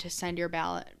mail and to send your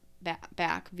ballot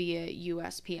back via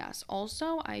USPS.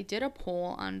 Also, I did a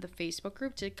poll on the Facebook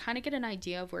group to kind of get an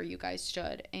idea of where you guys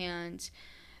stood, and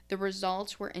the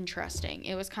results were interesting.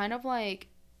 It was kind of like,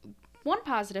 one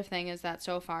positive thing is that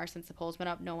so far since the poll's been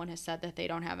up, no one has said that they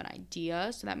don't have an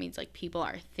idea. So that means like people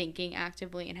are thinking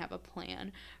actively and have a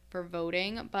plan for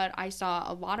voting. But I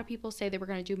saw a lot of people say they were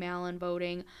going to do mail-in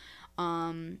voting.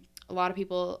 A lot of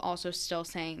people also still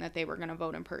saying that they were going to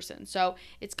vote in person. So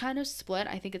it's kind of split.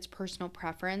 I think it's personal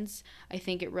preference. I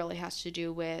think it really has to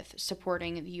do with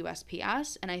supporting the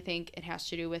USPS, and I think it has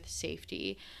to do with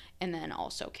safety and then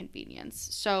also convenience.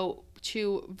 So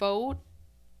to vote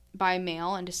by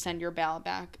mail and to send your ballot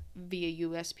back via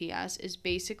USPS is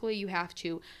basically you have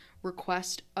to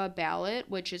request a ballot,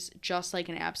 which is just like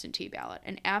an absentee ballot.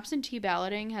 And absentee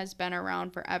balloting has been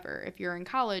around forever. If you're in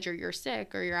college or you're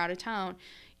sick or you're out of town,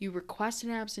 you request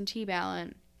an absentee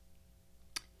ballot,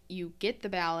 you get the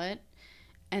ballot,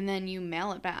 and then you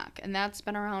mail it back. And that's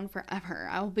been around forever.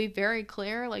 I will be very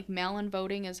clear, like, mail-in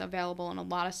voting is available in a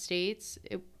lot of states.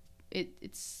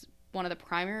 It's one of the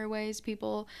primary ways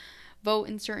people vote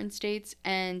in certain states,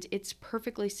 and it's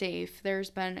perfectly safe. There's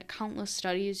been countless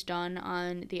studies done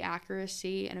on the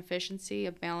accuracy and efficiency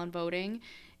of mail-in voting,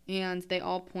 and they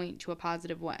all point to a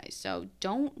positive way. So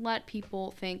don't let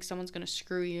people think someone's going to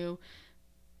screw you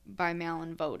by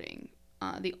mail-in voting.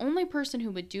 The only person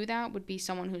who would do that would be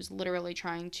someone who's literally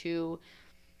trying to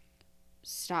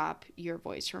stop your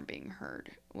voice from being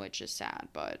heard, which is sad.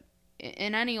 But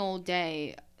in any old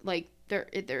day, like,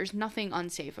 there's nothing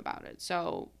unsafe about it.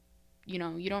 So, you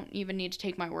know, you don't even need to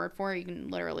take my word for it. You can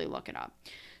literally look it up.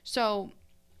 So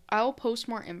I'll post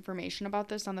more information about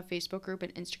this on the Facebook group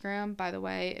and Instagram. By the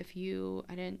way, I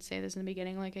didn't say this in the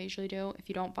beginning like I usually do. If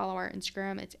you don't follow our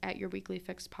Instagram, it's at Your Weekly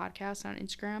Fix Podcast on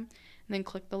Instagram. And then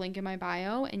click the link in my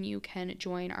bio and you can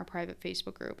join our private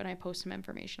Facebook group. And I post some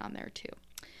information on there too.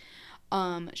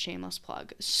 Shameless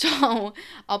plug. So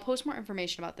I'll post more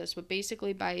information about this. But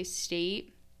basically by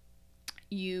state,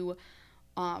 you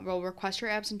will request your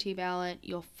absentee ballot.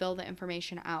 You'll fill the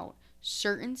information out.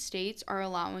 Certain states are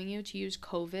allowing you to use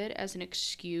COVID as an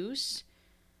excuse,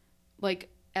 like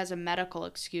as a medical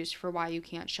excuse for why you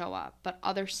can't show up, but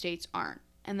other states aren't.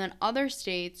 And then other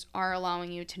states are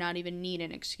allowing you to not even need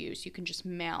an excuse. You can just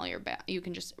you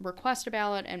can just request a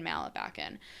ballot and mail it back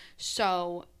in.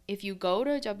 So if you go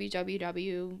to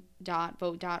www.vote.org,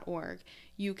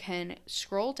 you can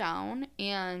scroll down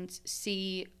and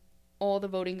see all the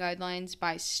voting guidelines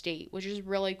by state, which is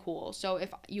really cool. So if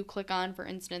you click on, for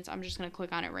instance, I'm just going to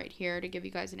click on it right here to give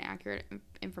you guys an accurate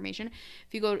information.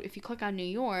 If you click on New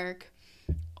York,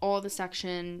 all the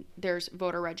section, there's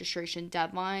voter registration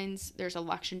deadlines, there's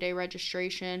election day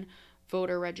registration,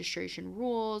 voter registration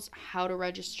rules, how to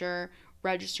register,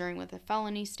 registering with a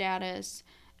felony status,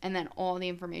 and then all the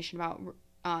information about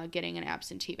getting an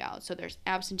absentee ballot. So there's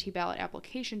absentee ballot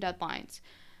application deadlines,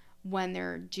 when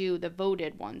they're due, the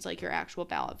voted ones, like your actual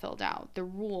ballot filled out, the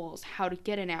rules, how to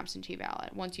get an absentee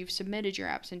ballot. Once you've submitted your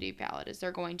absentee ballot, is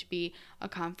there going to be a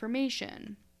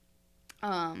confirmation?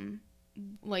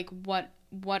 Like what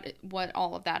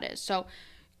all of that is. So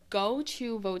go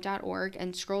to vote.org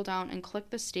and scroll down and click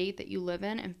the state that you live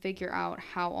in and figure out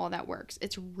how all that works.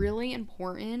 It's really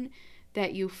important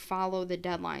that you follow the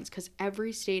deadlines because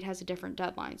every state has a different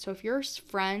deadline. So if your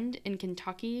friend in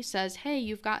Kentucky says, hey,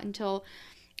 you've got until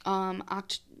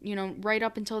right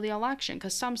up until the election,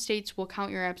 because some states will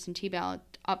count your absentee ballot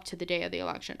up to the day of the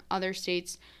election. Other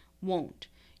states won't.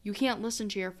 You can't listen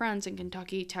to your friends in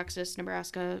Kentucky, Texas,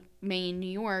 Nebraska, Maine, New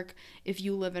York if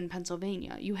you live in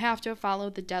Pennsylvania. You have to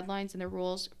follow the deadlines and the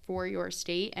rules for your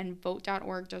state, and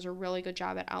vote.org does a really good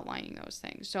job at outlining those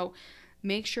things. So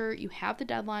make sure you have the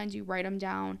deadlines, you write them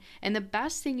down. And the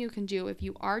best thing you can do if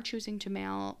you are choosing to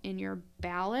mail in your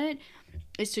ballot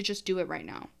is to just do it right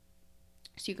now.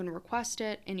 So you can request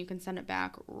it and you can send it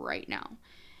back right now.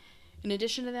 In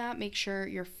addition to that, make sure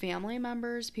your family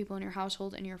members, people in your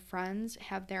household, and your friends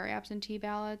have their absentee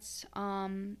ballots,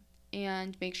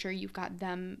 and make sure you've got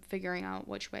them figuring out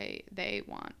which way they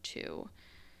want to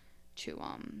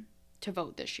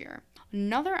vote this year.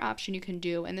 Another option you can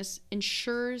do, and this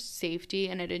ensures safety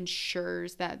and it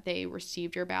ensures that they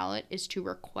received your ballot, is to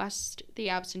request the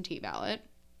absentee ballot,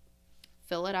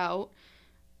 fill it out.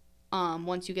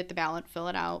 Once you get the ballot, fill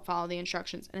it out, follow the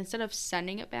instructions. And instead of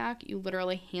sending it back, you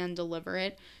literally hand deliver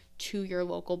it to your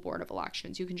local board of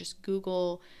elections. You can just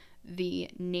Google the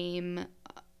name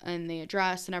and the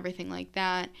address and everything like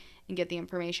that and get the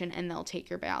information, and they'll take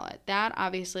your ballot. That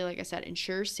obviously, like I said,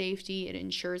 ensures safety. It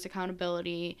ensures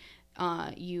accountability.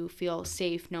 You feel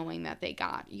safe knowing that they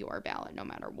got your ballot no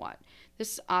matter what.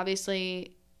 This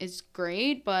obviously is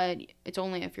great, but it's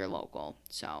only if you're local.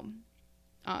 So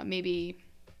maybe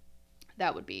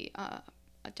that would be a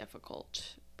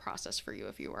difficult process for you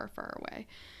if you are far away.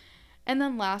 And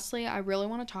then lastly, I really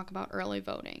want to talk about early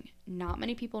voting. Not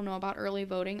many people know about early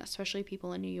voting, especially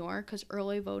people in New York, because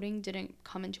early voting didn't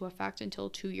come into effect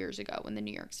until 2 years ago when the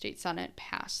New York State Senate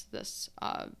passed this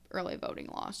early voting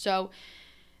law. So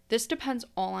this depends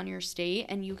all on your state,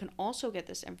 and you can also get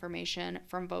this information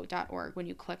from vote.org when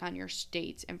you click on your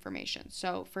state's information.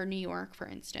 So for New York, for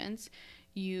instance,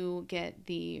 you get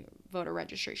the voter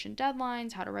registration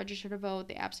deadlines, how to register to vote,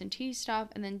 the absentee stuff,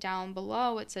 and then down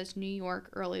below it says New York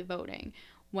early voting.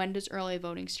 When does early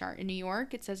voting start? In New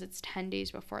York, it says it's 10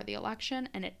 days before the election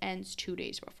and it ends 2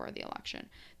 days before the election.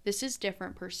 This is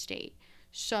different per state.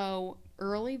 So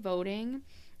early voting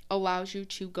allows you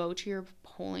to go to your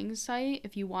polling site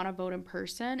if you want to vote in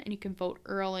person, and you can vote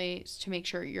early to make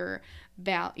sure your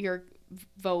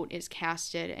vote is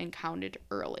casted and counted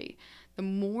early. The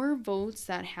more votes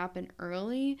that happen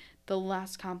early, the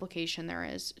less complication there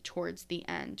is towards the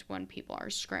end when people are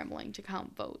scrambling to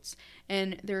count votes.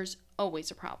 And there's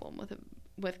always a problem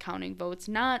with counting votes.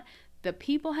 Not the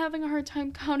people having a hard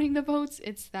time counting the votes,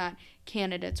 it's that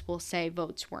candidates will say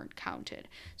votes weren't counted.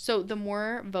 So the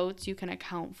more votes you can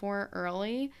account for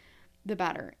early, the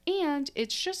better. And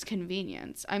it's just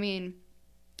convenience. I mean,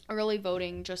 early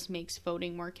voting just makes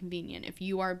voting more convenient. If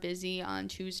you are busy on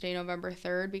Tuesday, November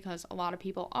 3rd, because a lot of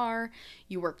people are,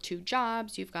 you work 2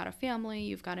 jobs, you've got a family,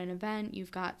 you've got an event,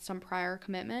 you've got some prior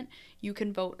commitment, you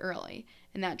can vote early.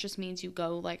 And that just means you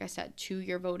go, like I said, to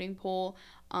your voting poll.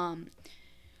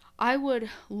 I would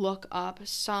look up,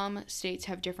 some states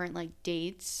have different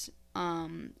dates.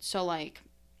 So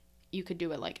you could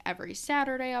do it every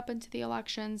Saturday up into the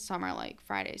election. Some are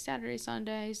Friday, Saturday,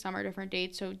 Sunday. Some are different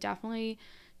dates. So definitely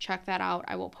check that out.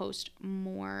 I will post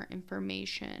more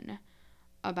information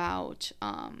about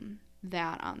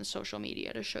that on the social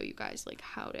media to show you guys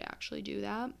how to actually do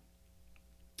that.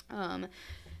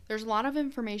 There's a lot of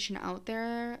information out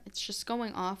there. It's just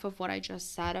going off of what I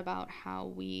just said about how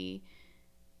we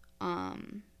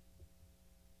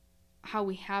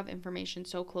have information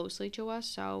so closely to us.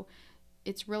 So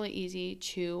it's really easy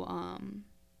to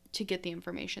get the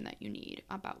information that you need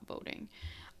about voting.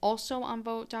 Also on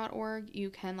vote.org, you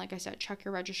can, like I said, check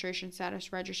your registration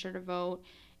status, register to vote,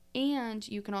 and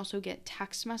you can also get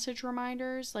text message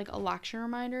reminders, election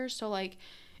reminders. So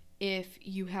if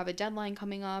you have a deadline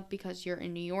coming up because you're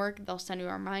in New York, they'll send you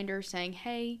a reminder saying,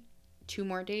 hey, 2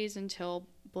 more days until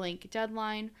blank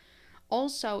deadline.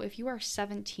 Also, if you are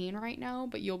 17 right now,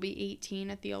 but you'll be 18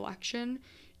 at the election,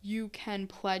 you can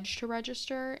pledge to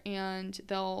register, and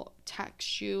they'll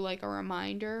text you a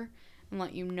reminder and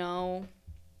let you know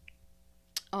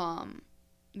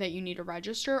that you need to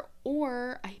register.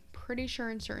 Or I'm pretty sure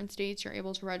in certain states you're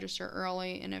able to register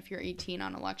early, and if you're 18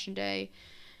 on election day,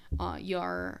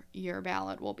 your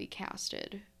ballot will be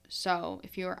casted. So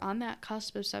if you're on that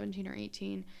cusp of 17 or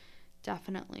 18,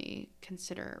 definitely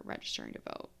consider registering to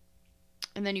vote.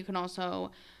 And then you can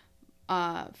also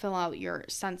fill out your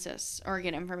census or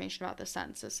get information about the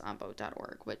census on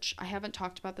vote.org, which I haven't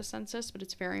talked about the census, but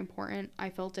it's very important. I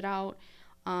filled it out.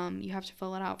 You have to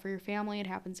fill it out for your family. It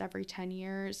happens every 10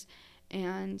 years,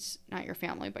 and not your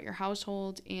family, but your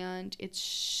household. And it's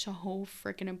so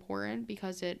freaking important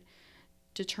because it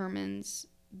determines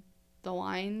the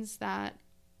lines that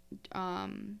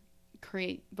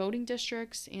create voting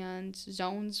districts and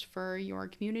zones for your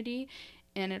community.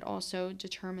 And it also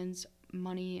determines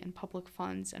money and public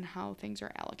funds and how things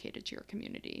are allocated to your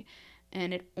community.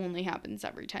 And it only happens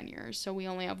every 10 years. So we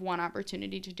only have one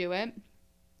opportunity to do it.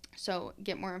 So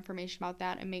get more information about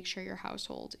that and make sure your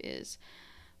household is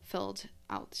filled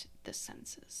out the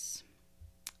census.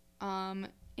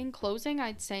 In closing,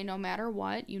 I'd say no matter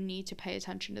what, you need to pay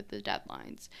attention to the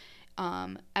deadlines.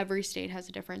 Every state has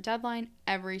a different deadline.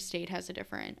 Every state has a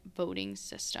different voting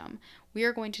system. We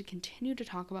are going to continue to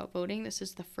talk about voting. This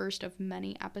is the first of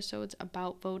many episodes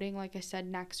about voting. Like I said,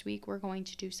 next week we're going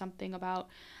to do something about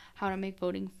how to make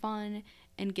voting fun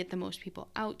and get the most people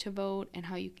out to vote and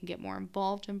how you can get more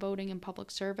involved in voting and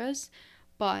public service.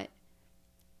 But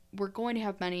we're going to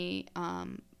have many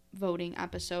voting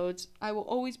episodes. I will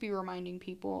always be reminding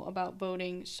people about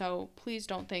voting, so please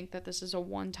don't think that this is a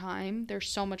one-time. There's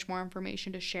so much more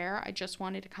information to share. I just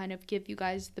wanted to kind of give you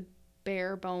guys the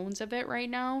bare bones of it right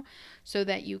now so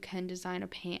that you can design a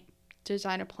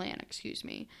plan,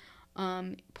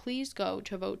 please go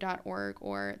to vote.org,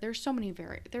 or there's so many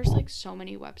so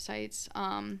many websites.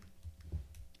 I'm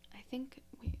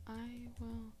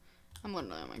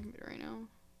literally on my computer right now.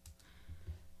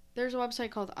 There's a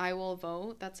website called I Will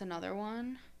Vote. That's another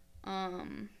one. I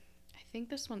think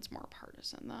this one's more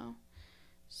partisan, though.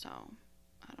 So,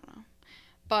 I don't know.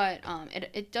 But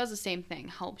it does the same thing.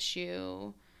 Helps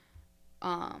you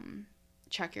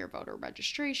check your voter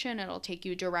registration. It'll take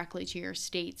you directly to your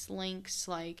state's links,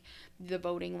 like the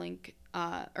voting link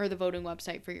or the voting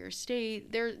website for your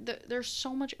state. There's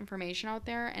so much information out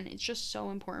there, and it's just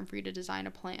so important for you to design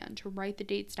a plan, to write the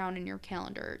dates down in your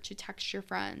calendar, to text your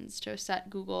friends, to set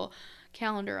Google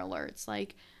Calendar alerts.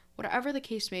 Like, whatever the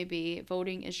case may be,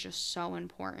 voting is just so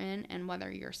important, and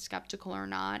whether you're skeptical or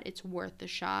not, it's worth the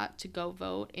shot to go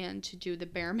vote and to do the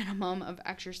bare minimum of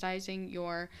exercising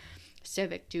your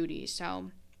civic duty. So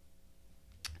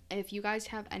if you guys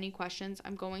have any questions,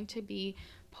 I'm going to be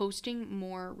posting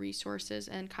more resources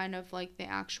and kind of like the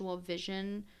actual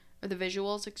vision or the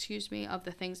visuals, of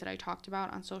the things that I talked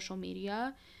about on social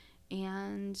media,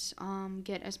 and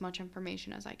get as much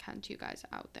information as I can to you guys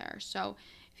out there. So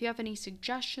if you have any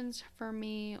suggestions for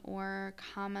me or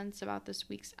comments about this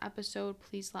week's episode,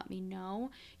 please let me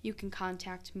know. You can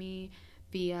contact me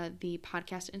via the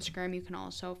podcast Instagram. You can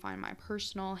also find my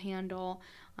personal handle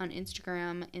on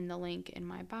Instagram in the link in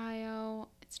my bio.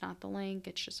 It's not the link,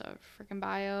 it's just a freaking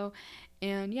bio.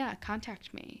 And yeah,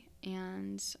 contact me.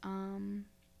 And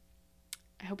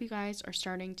I hope you guys are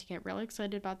starting to get really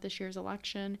excited about this year's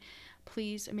election.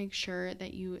 Please make sure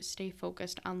that you stay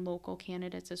focused on local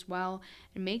candidates as well.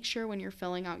 And make sure when you're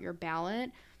filling out your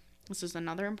ballot, this is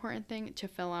another important thing, to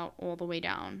fill out all the way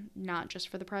down, not just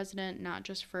for the president, not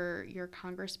just for your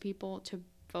Congress people, to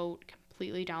vote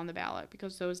completely down the ballot,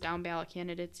 because those down ballot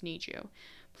candidates need you.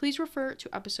 Please refer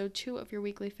to episode 2 of your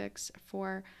weekly fix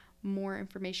for more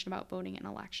information about voting and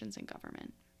elections in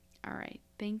government. All right.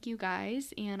 Thank you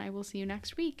guys, and I will see you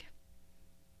next week.